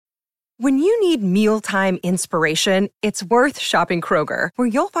When you need mealtime inspiration, it's worth shopping Kroger, where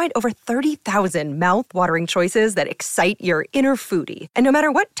you'll find over 30,000 mouth-watering choices that excite your inner foodie. And no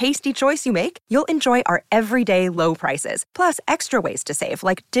matter what tasty choice you make, you'll enjoy our everyday low prices, plus extra ways to save,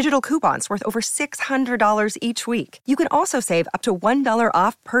 like digital coupons worth over $600 each week. You can also save up to $1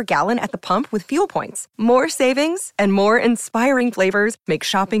 off per gallon at the pump with fuel points. More savings and more inspiring flavors make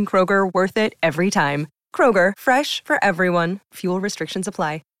shopping Kroger worth it every time. Kroger, fresh for everyone. Fuel restrictions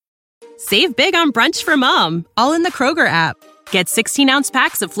apply. Save big on brunch for mom, all in the Kroger app. Get 16-ounce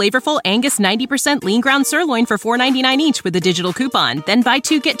packs of flavorful Angus 90% lean ground sirloin for $4.99 each with a digital coupon. Then buy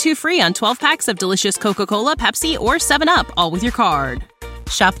 2, get 2 free on 12 packs of delicious Coca-Cola, Pepsi, or 7-Up, all with your card.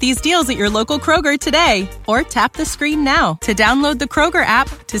 Shop these deals at your local Kroger today, or tap the screen now to download the Kroger app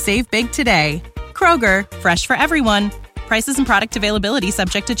to save big today. Kroger, fresh for everyone. Prices and product availability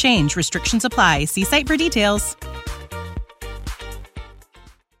subject to change. Restrictions apply. See site for details.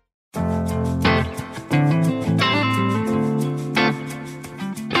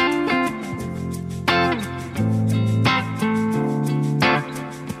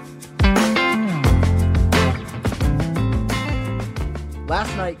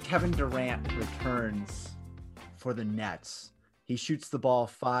 Last night, Kevin Durant returns for the Nets. He shoots the ball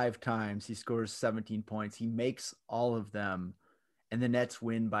 5 times. He scores 17 points. He makes all of them, and the Nets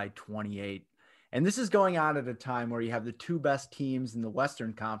win by 28. And this is going on at a time where you have the 2 best teams in the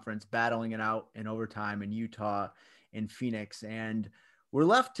Western Conference battling it out in overtime in Utah and Phoenix. And we're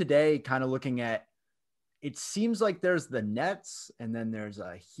left today kind of looking at, it seems like there's the Nets, and then there's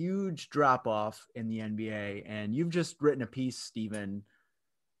a huge drop-off in the NBA. And you've just written a piece, Stephen,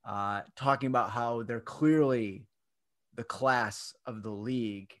 talking about how they're clearly the class of the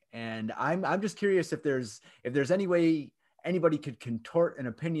league. And I'm just curious if there's any way anybody could contort an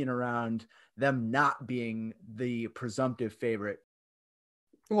opinion around them not being the presumptive favorite.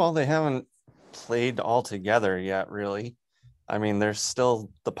 Well, they haven't played all together yet, really. I mean, there's still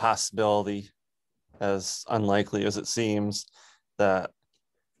the possibility, as unlikely as it seems, that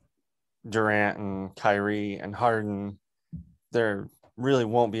Durant and Kyrie and Harden, there really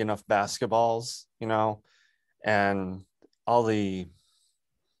won't be enough basketballs, and all the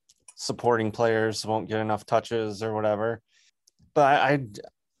supporting players won't get enough touches or whatever. But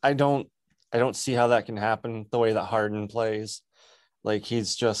I don't see how that can happen the way that Harden plays. Like, he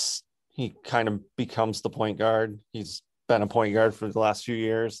kind of becomes the point guard. He's been a point guard for the last few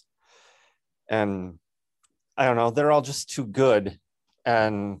years. And I don't know, they're all just too good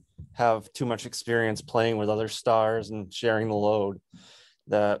and have too much experience playing with other stars and sharing the load,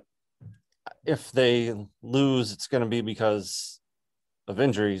 that if they lose, it's going to be because of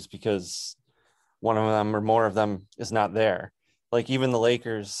injuries, because one of them or more of them is not there. Like, even the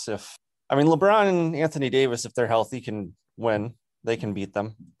Lakers, LeBron and Anthony Davis, if they're healthy, can win. They can beat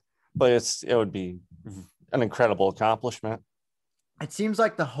them. But it would be an incredible accomplishment. It seems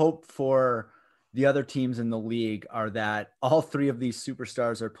like the hope for the other teams in the league are that all 3 of these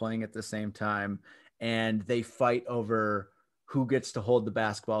superstars are playing at the same time, and they fight over who gets to hold the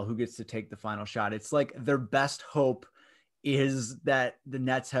basketball, who gets to take the final shot. It's like their best hope is that the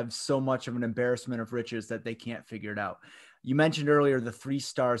Nets have so much of an embarrassment of riches that they can't figure it out. You mentioned earlier the 3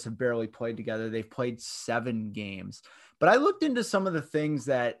 stars have barely played together. They've played 7 games. But I looked into some of the things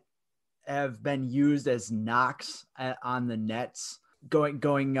that have been used as knocks on the Nets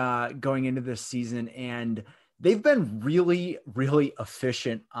going into this season, and they've been really, really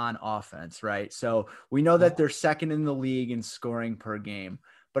efficient on offense, right? So we know that they're second in the league in scoring per game,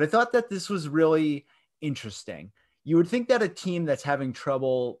 but I thought that this was really interesting. You would think that a team that's having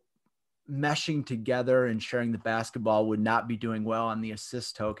trouble meshing together and sharing the basketball would not be doing well on the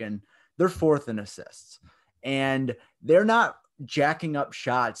assist token. They're 4th in assists, and they're not jacking up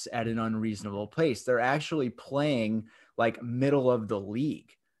shots at an unreasonable pace. They're actually playing like middle of the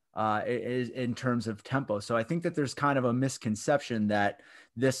league in terms of tempo. So I think that there's kind of a misconception that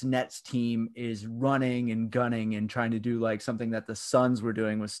this Nets team is running and gunning and trying to do like something that the Suns were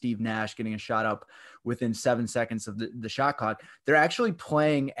doing with Steve Nash getting a shot up within 7 seconds of the shot clock. They're actually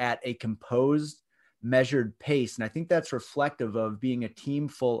playing at a composed, measured pace. And I think that's reflective of being a team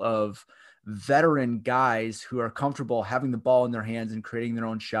full of veteran guys who are comfortable having the ball in their hands and creating their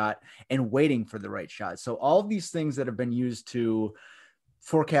own shot and waiting for the right shot. So all of these things that have been used to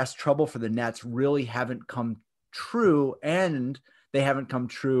forecast trouble for the Nets really haven't come true, and they haven't come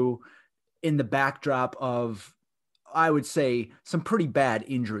true in the backdrop of, I would say, some pretty bad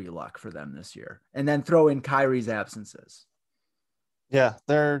injury luck for them this year. And then throw in Kyrie's absences. Yeah,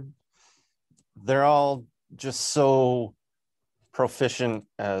 they're all just so proficient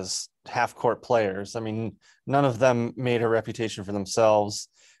as half-court players. I mean, none of them made a reputation for themselves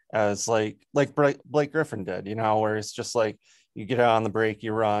as like Blake Griffin did, where it's just like you get out on the break,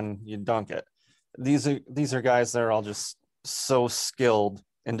 you run, you dunk it. These are guys that are all just so skilled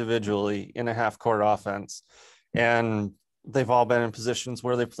individually in a half court offense, and they've all been in positions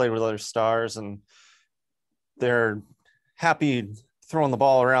where they played with other stars, and they're happy throwing the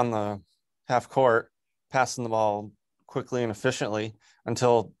ball around the half court, passing the ball quickly and efficiently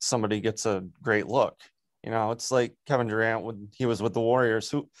until somebody gets a great look. It's like Kevin Durant when he was with the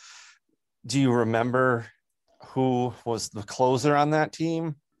Warriors. Who do you remember who was the closer on that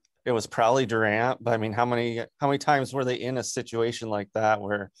team? It was probably Durant, but I mean, how many times were they in a situation like that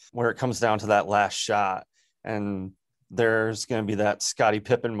where it comes down to that last shot, and there's going to be that Scottie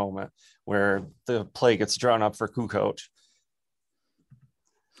Pippen moment where the play gets drawn up for Kukoc.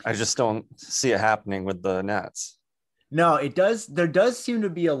 I just don't see it happening with the Nets. No, it does. There does seem to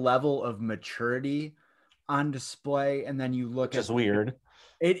be a level of maturity on display, and then you look at weird.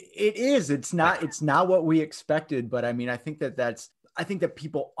 It is. It's not what we expected, but I mean, I think that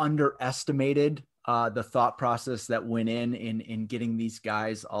people underestimated the thought process that went in getting these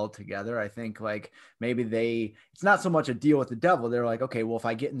guys all together. I think like maybe it's not so much a deal with the devil. They're like, okay, well, if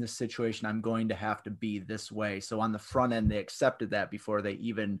I get in this situation, I'm going to have to be this way. So on the front end, they accepted that before they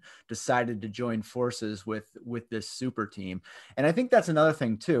even decided to join forces with this super team. And I think that's another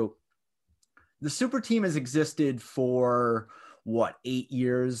thing too. The super team has existed for 8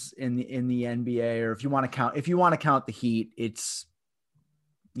 years in the NBA, or if you want to count the Heat, it's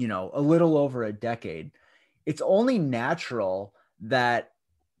a little over a decade. It's only natural that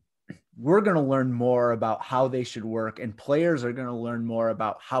we're going to learn more about how they should work, and players are going to learn more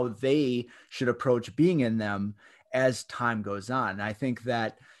about how they should approach being in them as time goes on. And I think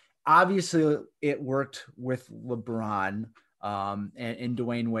that obviously it worked with LeBron and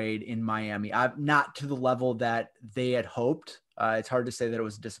Dwayne Wade in Miami. Not to the level that they had hoped. It's hard to say that it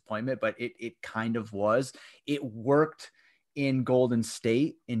was a disappointment, but it kind of was. It worked in Golden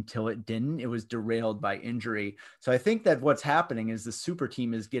State until it didn't. It was derailed by injury. So I think that what's happening is the super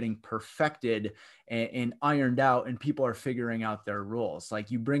team is getting perfected and ironed out, and people are figuring out their roles.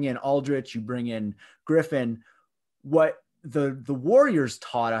 Like you bring in Aldrich, you bring in Griffin. What the Warriors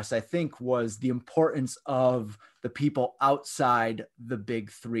taught us, I think, was the importance of the people outside the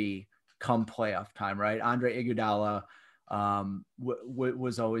big three come playoff time, right? Andre Iguodala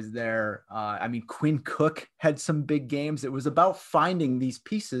was always there. I mean, Quinn Cook had some big games. It was about finding these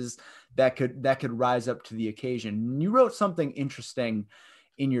pieces that could rise up to the occasion. You wrote something interesting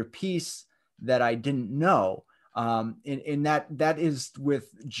in your piece that I didn't know. In that is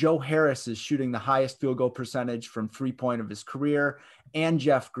with Joe Harris is shooting the highest field goal percentage from 3-point of his career, and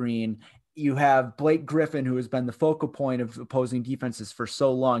Jeff Green. You have Blake Griffin, who has been the focal point of opposing defenses for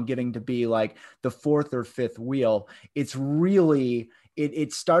so long, getting to be like the fourth or fifth wheel. It's really,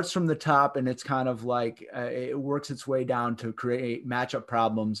 it starts from the top, and it's kind of like it works its way down to create matchup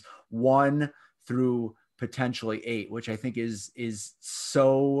problems 1 through potentially 8, which I think is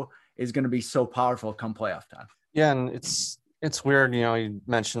going to be so powerful come playoff time. Yeah, and it's weird, you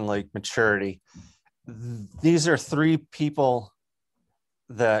mentioned like maturity. These are 3 people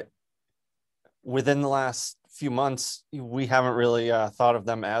that within the last few months, we haven't really thought of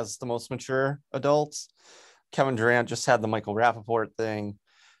them as the most mature adults. Kevin Durant just had the Michael Rappaport thing.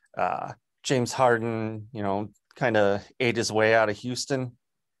 James Harden, kind of ate his way out of Houston,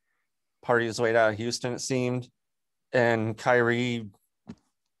 partied his way out of Houston, it seemed. And Kyrie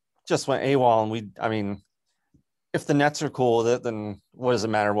just went AWOL. And if the Nets are cool with it, then what does it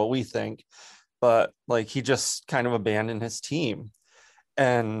matter what we think? But like, he just kind of abandoned his team.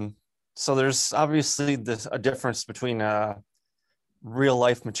 And so there's obviously a difference between real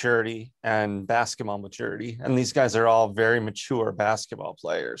life maturity and basketball maturity. And these guys are all very mature basketball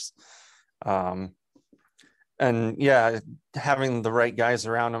players. And yeah, having the right guys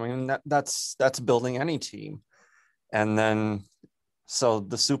around, that's building any team. And then, so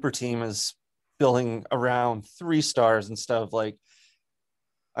the super team is building around 3 stars instead of like,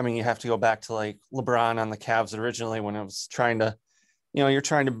 you have to go back to like LeBron on the Cavs originally when it was trying to, you're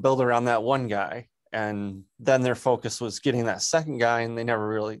trying to build around that one guy, and then their focus was getting that second guy, and they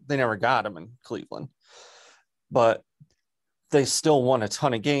never got him in Cleveland. But they still won a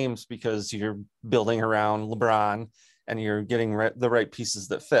ton of games because you're building around LeBron and you're getting the right pieces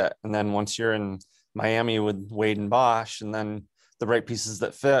that fit. And then once you're in Miami with Wade and Bosch, and then the right pieces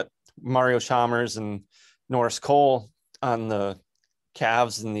that fit, Mario Chalmers and Norris Cole on the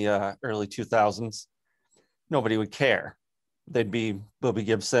Cavs in the early 2000s, nobody would care. They'd be Bobby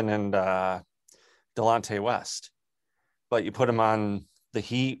Gibson and Delonte West. But you put them on the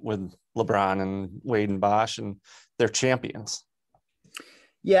Heat with LeBron and Wade and Bosch, and they're champions.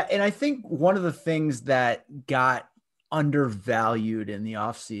 Yeah, and I think one of the things that got undervalued in the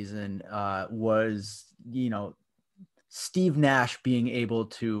offseason was, Steve Nash being able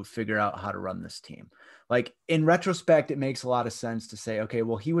to figure out how to run this team. Like in retrospect, it makes a lot of sense to say, okay,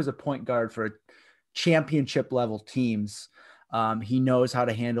 well, he was a point guard for championship level teams. He knows how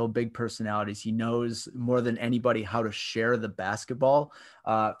to handle big personalities. He knows more than anybody how to share the basketball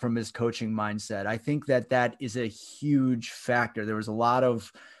from his coaching mindset. I think that is a huge factor. There was a lot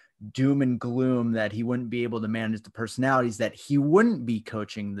of doom and gloom that he wouldn't be able to manage the personalities, that he wouldn't be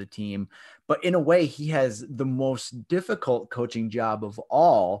coaching the team. But in a way, he has the most difficult coaching job of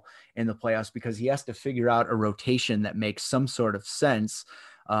all in the playoffs, because he has to figure out a rotation that makes some sort of sense,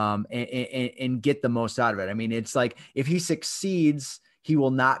 and get the most out of it. I mean, it's like if he succeeds, he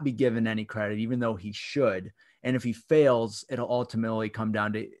will not be given any credit, even though he should. And if he fails, it'll ultimately come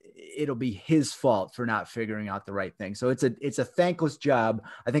down to, it'll be his fault for not figuring out the right thing. So it's a thankless job.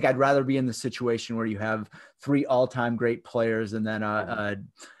 I think I'd rather be in the situation where you have three all-time great players and then a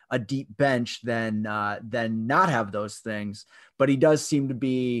deep bench than not have those things. But he does seem to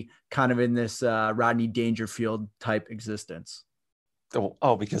be kind of in this Rodney Dangerfield type existence.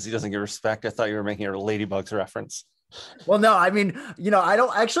 Oh, because he doesn't get respect. I thought you were making a Ladybugs reference. Well, no, I mean, I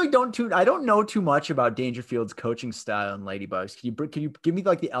don't know too much about Dangerfield's coaching style and Ladybugs. Can you give me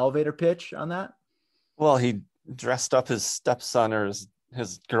like the elevator pitch on that? Well, he dressed up his stepson or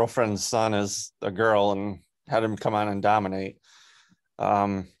his girlfriend's son as a girl and had him come on and dominate.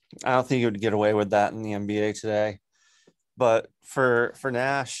 I don't think he would get away with that in the NBA today. But for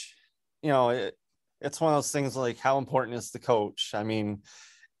Nash, it's one of those things like, how important is the coach? I mean,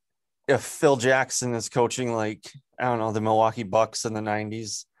 if Phil Jackson is coaching, like, I don't know, the Milwaukee Bucks in the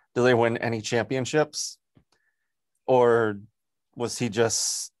 90s, do they win any championships? Or was he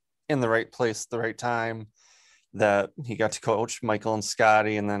just in the right place at the right time, that he got to coach Michael and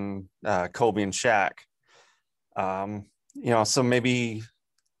Scotty and then Kobe and Shaq? So maybe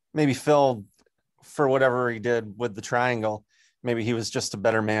Phil, for whatever he did with the triangle, maybe he was just a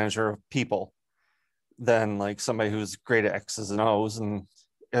better manager of people than like somebody who's great at X's and O's. And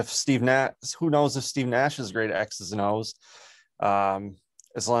if Steve Nash, who knows if Steve Nash is great at X's and O's,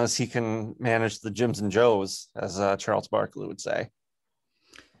 as long as he can manage the Jims and Joes, as Charles Barkley would say.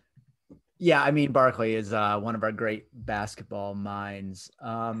 Yeah, I mean, Barkley is one of our great basketball minds.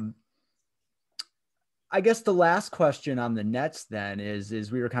 I guess the last question on the Nets then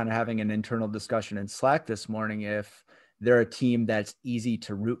is we were kind of having an internal discussion in Slack this morning if they're a team that's easy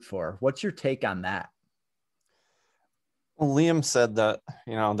to root for. What's your take on that? Well, Liam said that,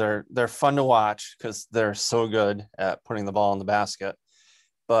 they're fun to watch because they're so good at putting the ball in the basket,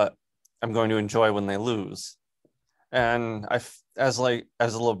 but I'm going to enjoy when they lose. And as a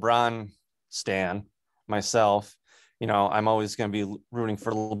LeBron stan myself, I'm always going to be rooting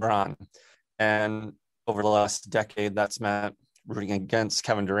for LeBron. And over the last decade, that's meant rooting against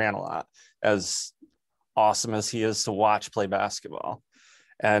Kevin Durant a lot, as awesome as he is to watch play basketball.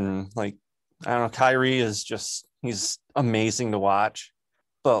 And like, I don't know, Kyrie is just, he's amazing to watch,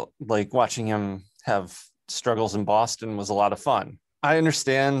 but like watching him have struggles in Boston was a lot of fun. I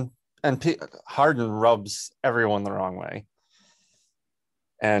understand. And Harden rubs everyone the wrong way.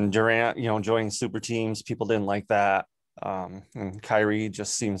 And Durant, joining super teams, people didn't like that. And Kyrie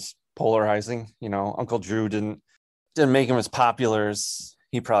just seems polarizing. Uncle Drew didn't make him as popular as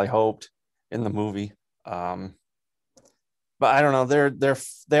he probably hoped in the movie. But I don't know.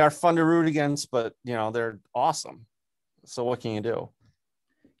 They are fun to root against, but they're awesome. So what can you do?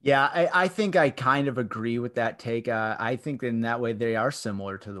 Yeah, I think I kind of agree with that take. I think in that way they are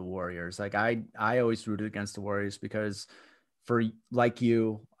similar to the Warriors. Like I always rooted against the Warriors because I'm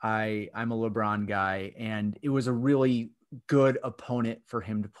a LeBron guy, and it was a really good opponent for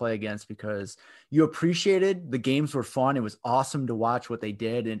him to play against because you appreciated the games were fun. It was awesome to watch what they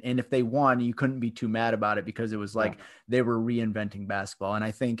did. And if they won, you couldn't be too mad about it because it was like they were reinventing basketball. And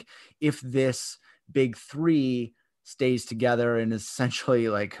I think if this big three stays together and is essentially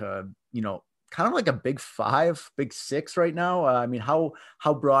like, kind of like a big five, big six right now. I mean, how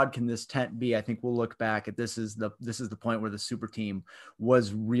broad can this tent be? I think we'll look back at this is the point where the super team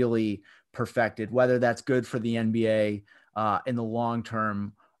was really perfected. Whether that's good for the NBA in the long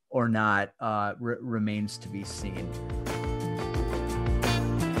term or not remains to be seen.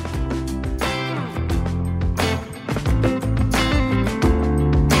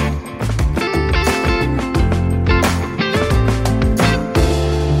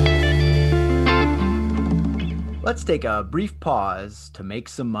 Let's take a brief pause to make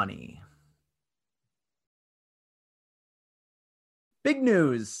some money. Big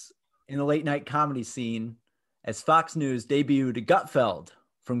news in the late night comedy scene as Fox News debuted Gutfeld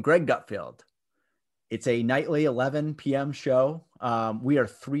from Greg Gutfeld. It's a nightly 11 p.m. show. We are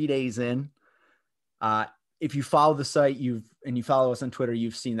 3 days in. If you follow the site, you follow us on Twitter,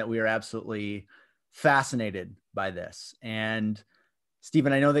 you've seen that we are absolutely fascinated by this. And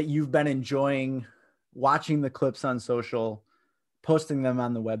Stephen, I know that you've been enjoying watching the clips on social, posting them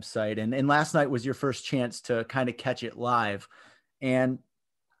on the website. And last night was your first chance to kind of catch it live. And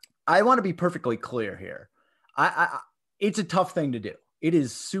I want to be perfectly clear here. It's a tough thing to do. It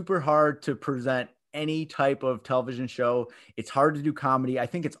is super hard to present any type of television show. It's hard to do comedy. I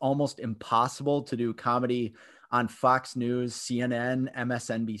think it's almost impossible to do comedy on Fox News, CNN,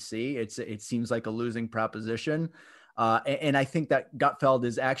 MSNBC. It seems like a losing proposition. And I think that Gutfeld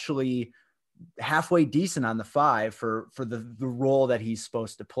is actually halfway decent on the 5 for the role that he's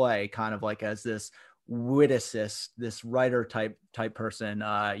supposed to play, kind of like as this witticist, this writer type person,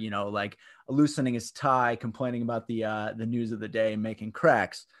 like loosening his tie, complaining about the news of the day, and making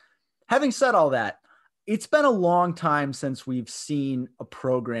cracks. Having said all that, it's been a long time since we've seen a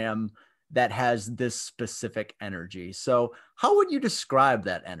program that has this specific energy. So how would you describe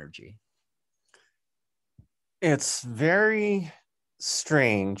that energy? It's very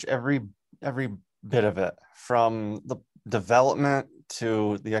strange, every bit of it, from the development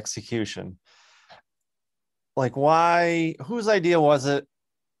to the execution. Like, whose idea was it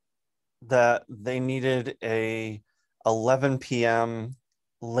that they needed a 11 p.m.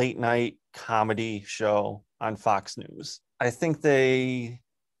 late night comedy show on Fox News? I think they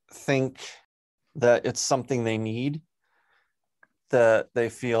think that it's something they need, that they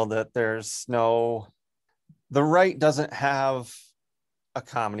feel that the right doesn't have a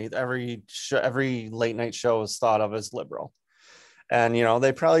comedy. Every late night show is thought of as liberal. And,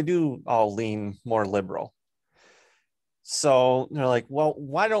 they probably do all lean more liberal. So they're like, well,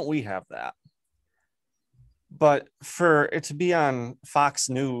 why don't we have that? But for it to be on Fox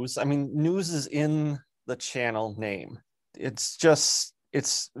News, I mean, news is in the channel name.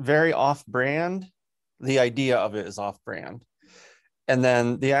 It's very off-brand. The idea of it is off-brand. And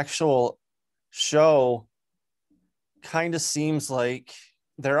then the actual show kind of seems like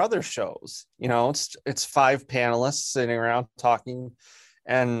their other shows. It's 5 panelists sitting around talking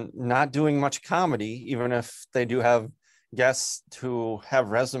and not doing much comedy, even if they do have guests who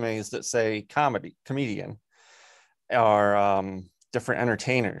have resumes that say comedian or different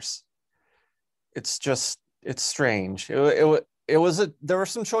entertainers. It's strange. There were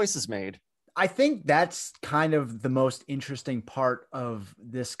some choices made. I think that's kind of the most interesting part of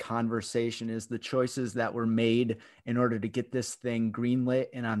this conversation, is the choices that were made in order to get this thing greenlit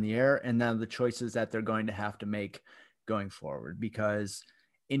and on the air, and then the choices that they're going to have to make going forward. Because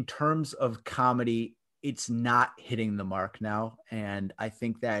in terms of comedy, it's not hitting the mark now. And I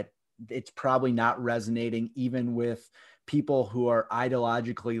think that it's probably not resonating even with people who are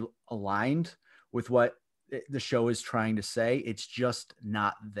ideologically aligned with what the show is trying to say. It's just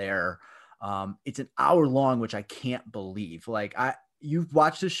not there. It's an hour long, which I can't believe. Like, you've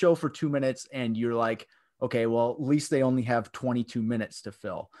watched this show for 2 minutes and you're like, okay, well, at least they only have 22 minutes to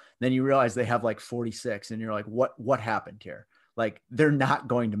fill. Then you realize they have like 46 and you're like, what happened here? Like, they're not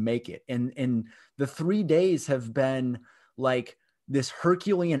going to make it. And the 3 days have been like this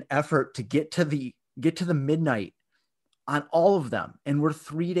Herculean effort to get to the midnight on all of them. And we're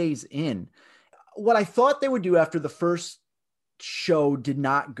 3 days in. What I thought they would do after the first show did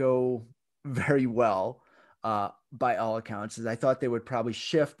not go very well, by all accounts, is I thought they would probably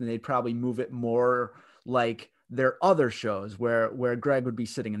shift and they'd probably move it more like their other shows where Greg would be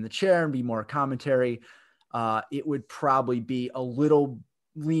sitting in the chair and be more commentary. It would probably be a little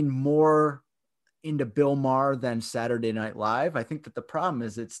lean more into Bill Maher than Saturday Night Live. I think that the problem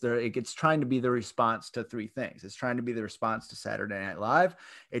is it's trying to be the response to 3 things. It's trying to be the response to Saturday Night Live.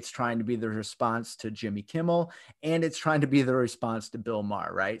 It's trying to be the response to Jimmy Kimmel, and it's trying to be the response to Bill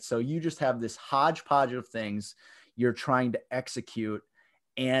Maher, right? So you just have this hodgepodge of things you're trying to execute.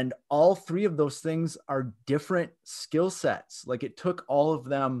 And all 3 of those things are different skill sets. Like, it took all of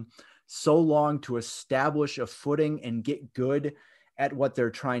them so long to establish a footing and get good at what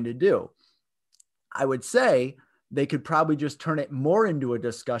they're trying to do. I would say they could probably just turn it more into a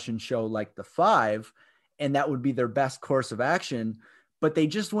discussion show like The 5, and that would be their best course of action. But they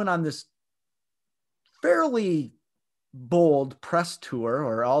just went on this fairly bold press tour,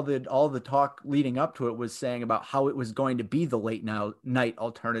 or all the talk leading up to it was saying about how it was going to be the late night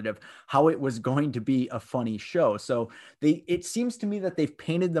alternative, how it was going to be a funny show. So it seems to me that they've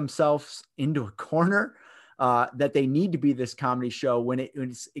painted themselves into a corner, that they need to be this comedy show, when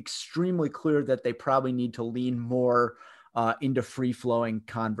it's extremely clear that they probably need to lean more into free-flowing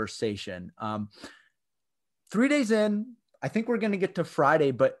conversation. 3 days in, I think we're going to get to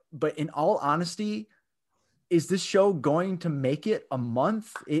Friday, but in all honesty, is this show going to make it a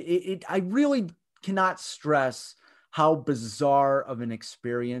month? I really cannot stress how bizarre of an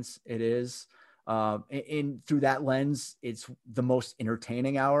experience it is. And through that lens, it's the most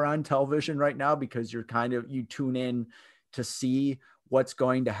entertaining hour on television right now, because you tune in to see what's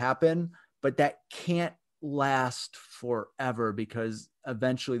going to happen, but that can't last forever because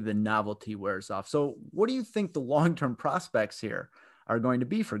eventually the novelty wears off. So what do you think the long-term prospects here are going to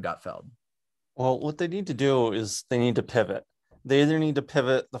be for Gutfeld? Well, what they need to do is they need to pivot. They either need to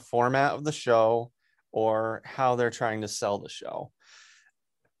pivot the format of the show or how they're trying to sell the show.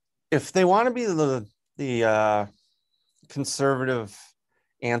 If they want to be the conservative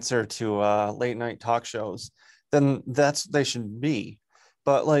answer to late night talk shows, then they should be.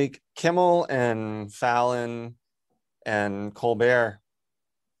 But like Kimmel and Fallon and Colbert,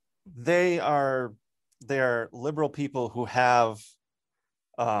 they are liberal people who have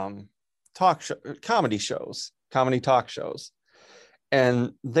comedy talk shows,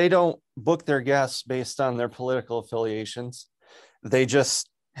 and they don't book their guests based on their political affiliations. They just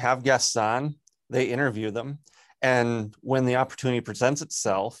have guests on, they interview them, and when the opportunity presents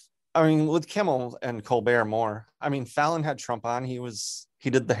itself, I mean, with Kimmel and Colbert more, I mean, Fallon had Trump on, he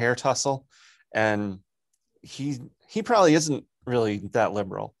did the hair tussle, and he probably isn't really that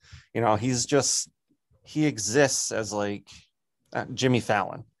liberal, he exists as like Jimmy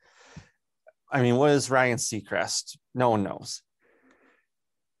Fallon. I mean, what is Ryan Seacrest? No one knows.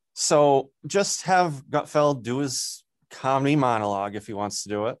 So just have Gutfeld do his comedy monologue if he wants to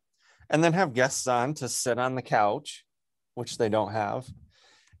do it, and then have guests on to sit on the couch, which they don't have,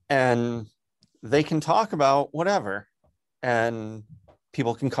 and they can talk about whatever, and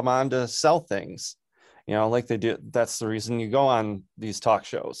people can come on to sell things, like they do. That's the reason you go on these talk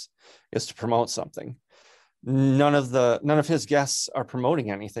shows, is to promote something. None of his guests are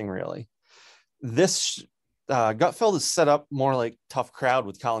promoting anything really. This Gutfeld is set up more like Tough Crowd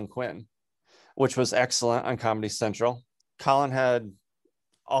with Colin Quinn, which was excellent on Comedy Central. Colin had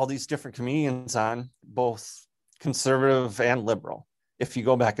all these different comedians on, both conservative and liberal. If you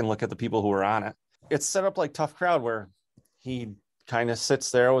go back and look at the people who were on it, it's set up like Tough Crowd, where he kind of sits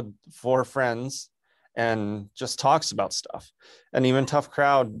there with 4 friends and just talks about stuff. And even Tough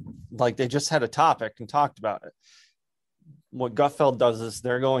Crowd, like, they just had a topic and talked about it. What Gutfeld does is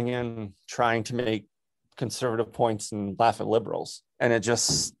they're going in trying to make conservative points and laugh at liberals. And it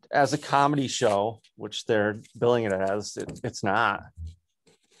just, as a comedy show, which they're billing it as, it's not.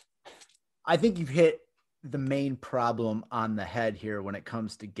 I think you've hit the main problem on the head here when it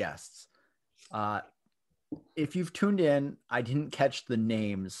comes to guests. If you've tuned in, I didn't catch the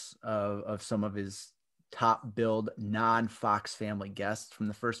names of some of his top billed non-Fox family guests from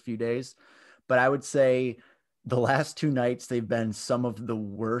the first few days, but I would say the last 2 nights, they've been some of the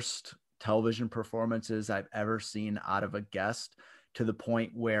worst television performances I've ever seen out of a guest, to the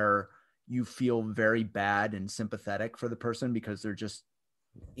point where you feel very bad and sympathetic for the person, because they're just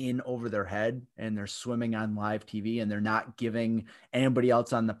in over their head and they're swimming on live TV, and they're not giving anybody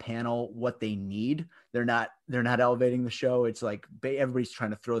else on the panel what they need. They're not elevating the show. It's like everybody's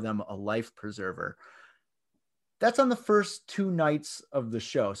trying to throw them a life preserver. That's on the first 2 nights of the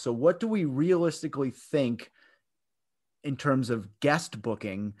show. So what do we realistically think in terms of guest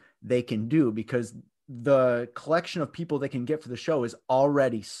booking they can do? Because the collection of people they can get for the show is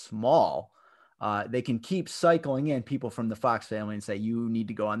already small. They can keep cycling in people from the Fox family and say, you need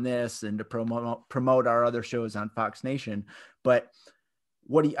to go on this, and to promote our other shows on Fox Nation. But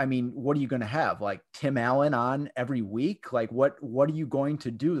what are you going to have? Like Tim Allen on every week? Like what are you going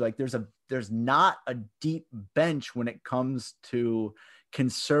to do? Like there's not a deep bench when it comes to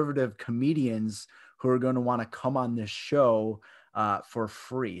conservative comedians who are going to want to come on this show for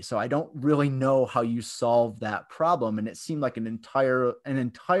free. So I don't really know how you solve that problem. And it seemed like an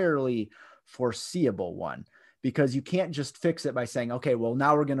entirely foreseeable one, because you can't just fix it by saying, okay, well,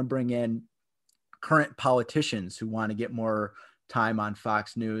 now we're going to bring in current politicians who want to get more time on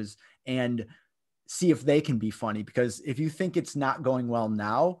Fox News and see if they can be funny. Because if you think it's not going well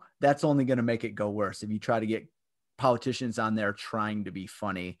now, that's only going to make it go worse. If you try to get politicians on there trying to be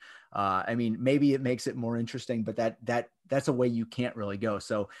funny, maybe it makes it more interesting, but that's a way you can't really go.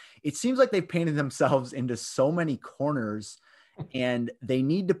 So it seems like they've painted themselves into so many corners, and they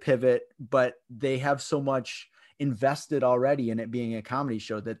need to pivot, but they have so much invested already in it being a comedy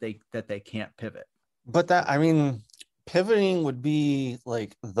show that they can't pivot. But pivoting would be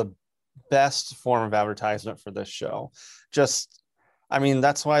like the best form of advertisement for this show.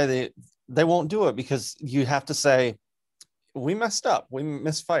 That's why they won't do it, because you have to say, we messed up, we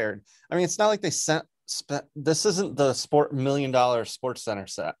misfired. It's not like they this isn't the $1 million Sports Center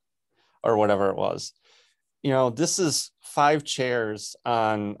set or whatever it was. This is 5 chairs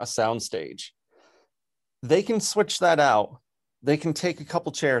on a soundstage. They can switch that out. They can take a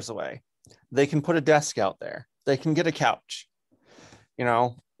couple chairs away. They can put a desk out there. They can get a couch.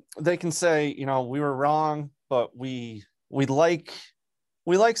 They can say, we were wrong, but we like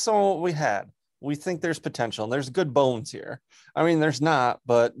some of what we had. We think there's potential and there's good bones here. I mean, there's not,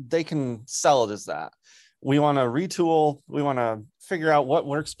 but they can sell it as that. We want to retool. We want to figure out what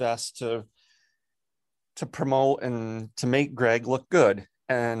works best to promote and to make Greg look good.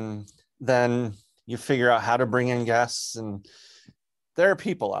 And then you figure out how to bring in guests, and there are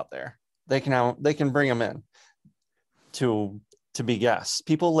people out there. They can bring them in to be guests.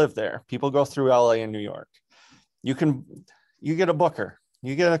 People live there. People go through LA and New York. You get a booker.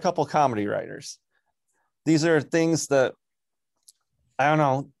 You get a couple comedy writers. These are things that, I don't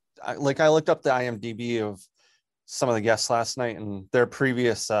know. I looked up the IMDb of some of the guests last night, and their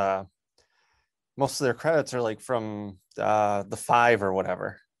previous, most of their credits are like from the Five or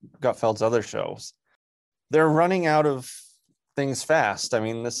whatever, Gutfeld's other shows. They're running out of things fast. I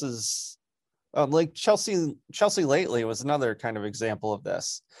mean, this is like Chelsea Lately was another kind of example of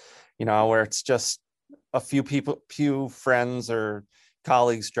this, where it's just a few friends or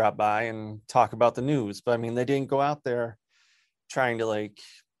colleagues drop by and talk about the news. But I mean, they didn't go out there trying to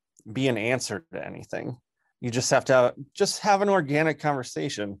be an answer to anything. You just have to have an organic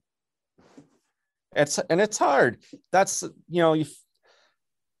conversation. It's hard. That's,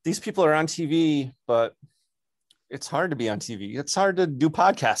 these people are on TV, but it's hard to be on TV. It's hard to do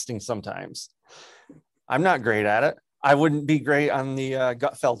podcasting sometimes. I'm not great at it. I wouldn't be great on the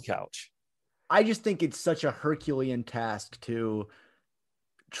Gutfeld couch. I just think it's such a Herculean task to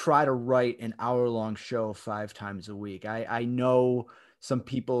try to write an hour-long show 5 times a week. I know some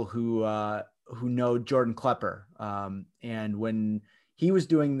people who know Jordan Klepper, and when he was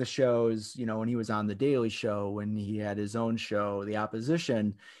doing the shows, when he was on the Daily Show, when he had his own show, The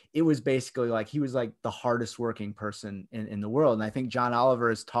Opposition, it was basically like he was like the hardest working person in the world. And I think John Oliver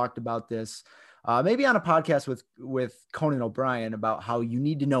has talked about this, maybe on a podcast with Conan O'Brien, about how you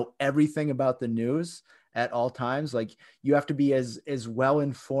need to know everything about the news at all times. Like, you have to be as well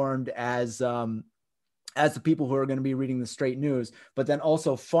informed as the people who are going to be reading the straight news, but then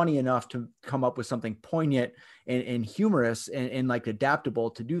also funny enough to come up with something poignant and humorous and like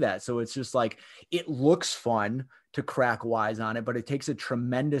adaptable to do that. So it's just like, it looks fun to crack wise on it, but it takes a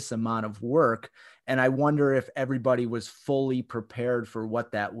tremendous amount of work. And I wonder if everybody was fully prepared for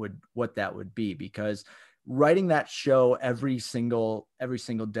what that would be, because writing that show every single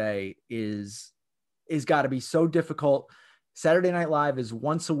day is got to be so difficult. Saturday Night Live is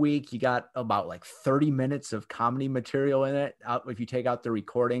once a week. You got about like 30 minutes of comedy material in it, if you take out the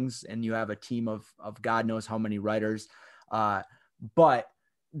recordings, and you have a team of God knows how many writers. But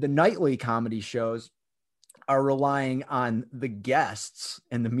the nightly comedy shows are relying on the guests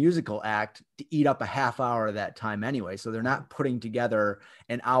and the musical act to eat up a half hour of that time anyway. So they're not putting together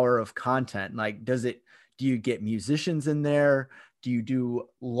an hour of content. Like, do you get musicians in there? Do you do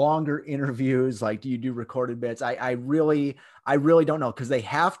longer interviews? Like, do you do recorded bits? I really don't know, because they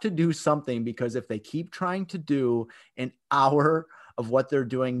have to do something, because if they keep trying to do an hour of what they're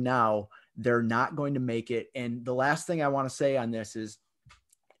doing now, they're not going to make it. And the last thing I want to say on this is,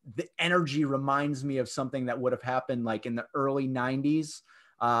 the energy reminds me of something that would have happened like in the early 90s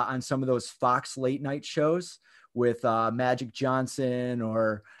on some of those Fox late night shows with Magic Johnson,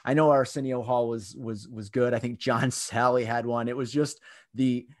 or I know Arsenio Hall was good. I think John Sally had one. It was just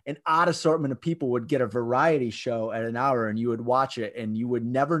an odd assortment of people would get a variety show at an hour, and you would watch it and you would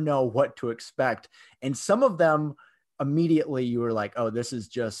never know what to expect. And some of them immediately you were like, oh, this is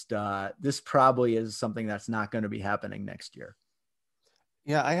just, this probably is something that's not going to be happening next year.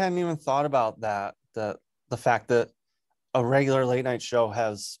 Yeah, I hadn't even thought about that. The fact that a regular late night show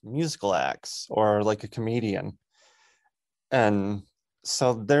has musical acts or like a comedian. And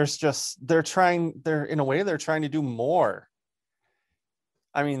so they're trying to do more.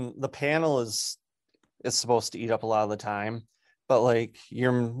 I mean, the panel is supposed to eat up a lot of the time, but like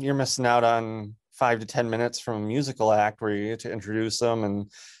you're missing out on 5 to 10 minutes from a musical act where you get to introduce them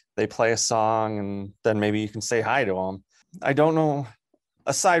and they play a song, and then maybe you can say hi to them. I don't know.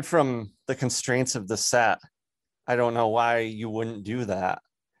 Aside from the constraints of the set, I don't know why you wouldn't do that.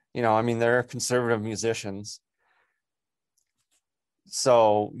 I mean, they're conservative musicians,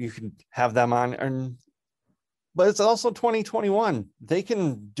 so you can have them on. But it's also 2021. They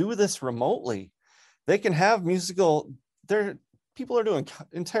can do this remotely. They can have people are doing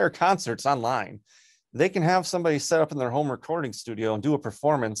entire concerts online. They can have somebody set up in their home recording studio and do a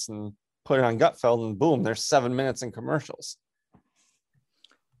performance and put it on Gutfeld and boom, there's 7 minutes in commercials.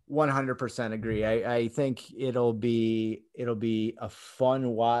 100% agree. I think it'll be a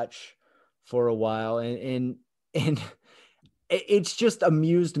fun watch for a while, and it's just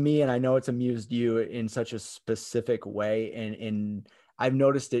amused me, and I know it's amused you in such a specific way, and I've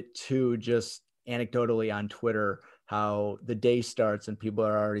noticed it too, just anecdotally on Twitter, how the day starts and people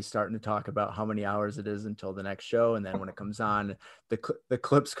are already starting to talk about how many hours it is until the next show. And then when it comes on, the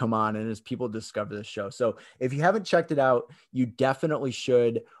clips come on, and as people discover the show. So if you haven't checked it out, you definitely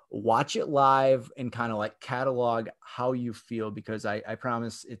should watch it live and kind of like catalog how you feel, because I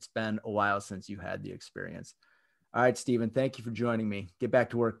promise it's been a while since you had the experience. All right, Steven, thank you for joining me. Get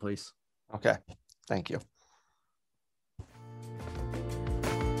back to work, please. Okay. Thank you.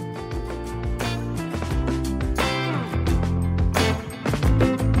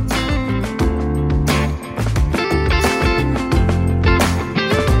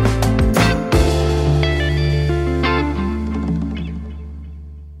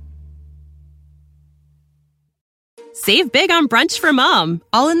 Save big on brunch for mom,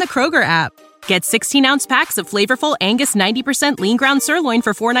 all in the Kroger app. Get 16-ounce packs of flavorful Angus 90% lean ground sirloin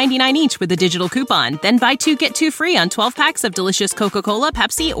for $4.99 each with a digital coupon. Then buy 2, get 2 free on 12 packs of delicious Coca-Cola,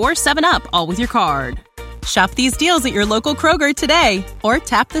 Pepsi, or 7-Up, all with your card. Shop these deals at your local Kroger today, or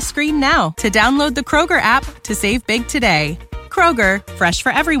tap the screen now to download the Kroger app to save big today. Kroger, fresh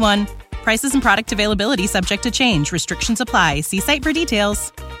for everyone. Prices and product availability subject to change. Restrictions apply. See site for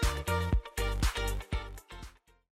details.